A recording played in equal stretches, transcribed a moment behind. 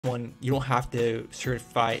one, you don't have to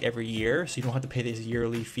certify every year, so you don't have to pay this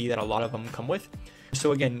yearly fee that a lot of them come with.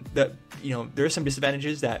 So again, there are some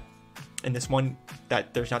disadvantages that in this one,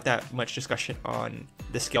 that there's not that much discussion on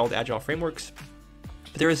the scaled agile frameworks,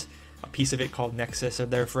 but there is a piece of it called Nexus, of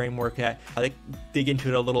their framework, that I dig into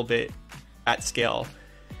it a little bit at scale.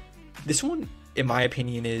 This one, in my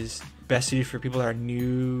opinion, is best suited for people that are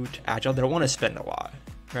new to agile. They don't want to spend a lot,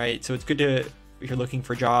 right? So it's good to, if you're looking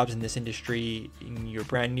for jobs in this industry and you're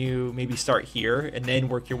brand new, maybe start here and then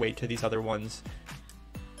work your way to these other ones.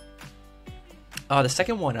 The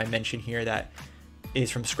second one I mentioned here that is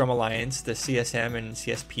from Scrum Alliance, the CSM and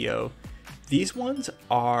CSPO. These ones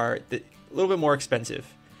are a little bit more expensive.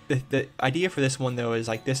 The idea for this one, though, is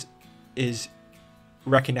like this is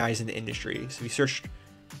recognized in the industry. So if you search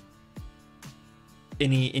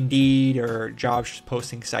any Indeed or job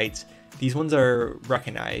posting sites, these ones are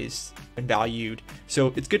recognized and valued.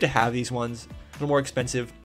 So it's good to have these ones. A little more expensive,